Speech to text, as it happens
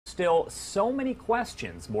still so many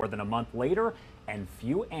questions more than a month later and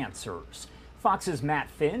few answers. Fox's Matt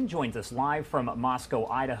Finn joins us live from Moscow,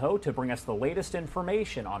 Idaho to bring us the latest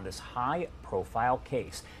information on this high-profile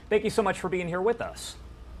case. Thank you so much for being here with us.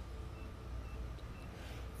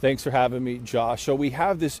 Thanks for having me, Josh. So we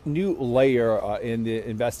have this new layer in the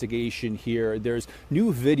investigation here. There's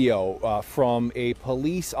new video from a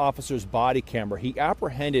police officer's body camera. He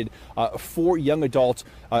apprehended 4 young adults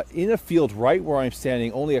in a field right where I'm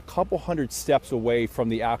standing, only a couple hundred steps away from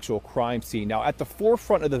the actual crime scene. Now, at the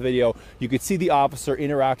forefront of the video, you could see the officer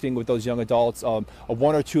interacting with those young adults, 1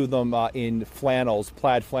 or 2 of them in flannels,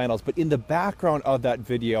 plaid flannels. But in the background of that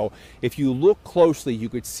video, if you look closely, you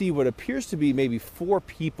could see what appears to be maybe 4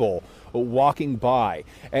 people walking by,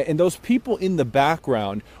 and those people in the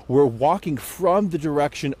background were walking from the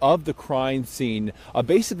direction of the crime scene,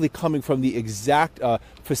 basically coming from the exact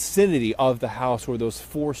vicinity of the house where those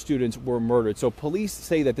 4 students were murdered. So police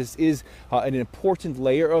say that this is an important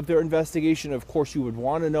layer of their investigation. Of course, you would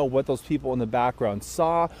want to know what those people in the background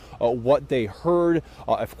saw, what they heard,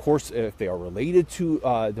 of course, if they are related to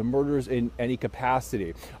the murders in any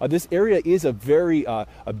capacity. This area is a very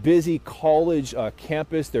busy college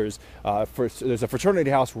campus. There's a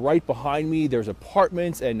fraternity house right behind me. There's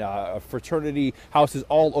apartments and fraternity houses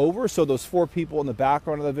all over. So those 4 people in the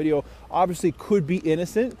background of the video obviously could be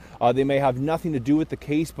innocent. They may have nothing to do with the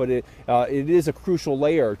case, but it is a crucial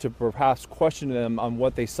layer to perhaps question them on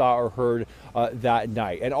what they saw or heard that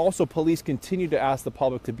night. And also, police continue to ask the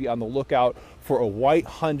public to be on the lookout for a white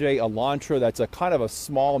Hyundai Elantra. That's a kind of a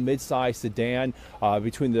small mid-sized sedan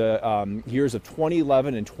between the years of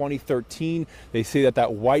 2011 and 2013. They say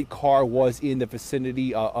that white car was in the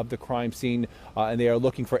vicinity of the crime scene, and they are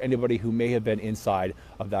looking for anybody who may have been inside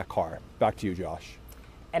of that car. Back to you, Josh.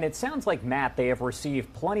 And it sounds like, Matt, they have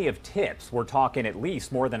received plenty of tips. We're talking at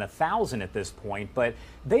least more than 1,000 at this point, but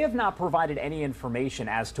they have not provided any information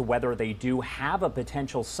as to whether they do have a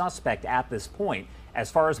potential suspect at this point.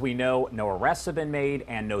 As far as we know, no arrests have been made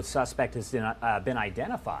and no suspect has been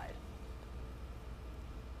identified.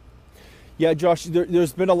 Yeah, Josh,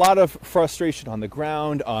 there's been a lot of frustration on the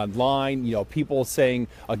ground, online, people saying,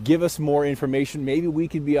 give us more information. Maybe we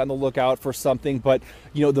could be on the lookout for something. But,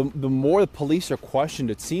 the more the police are questioned,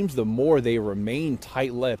 it seems the more they remain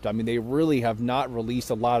tight-lipped. I mean, they really have not released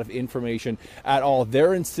a lot of information at all.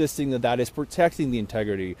 They're insisting that is protecting the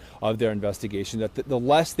integrity of their investigation, that the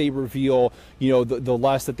less they reveal, the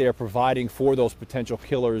less that they are providing for those potential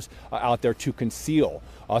killers out there to conceal.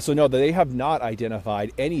 So no, they have not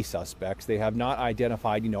identified any suspects. They have not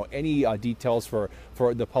identified, any details for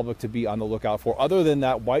the public to be on the lookout for, other than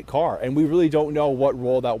that white car. And we really don't know what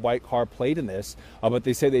role that white car played in this, but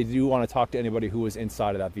they say they do want to talk to anybody who was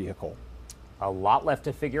inside of that vehicle. A lot left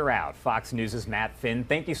to figure out. Fox News' Matt Finn,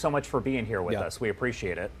 thank you so much for being here with us. We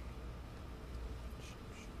appreciate it.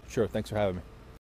 Sure, thanks for having me.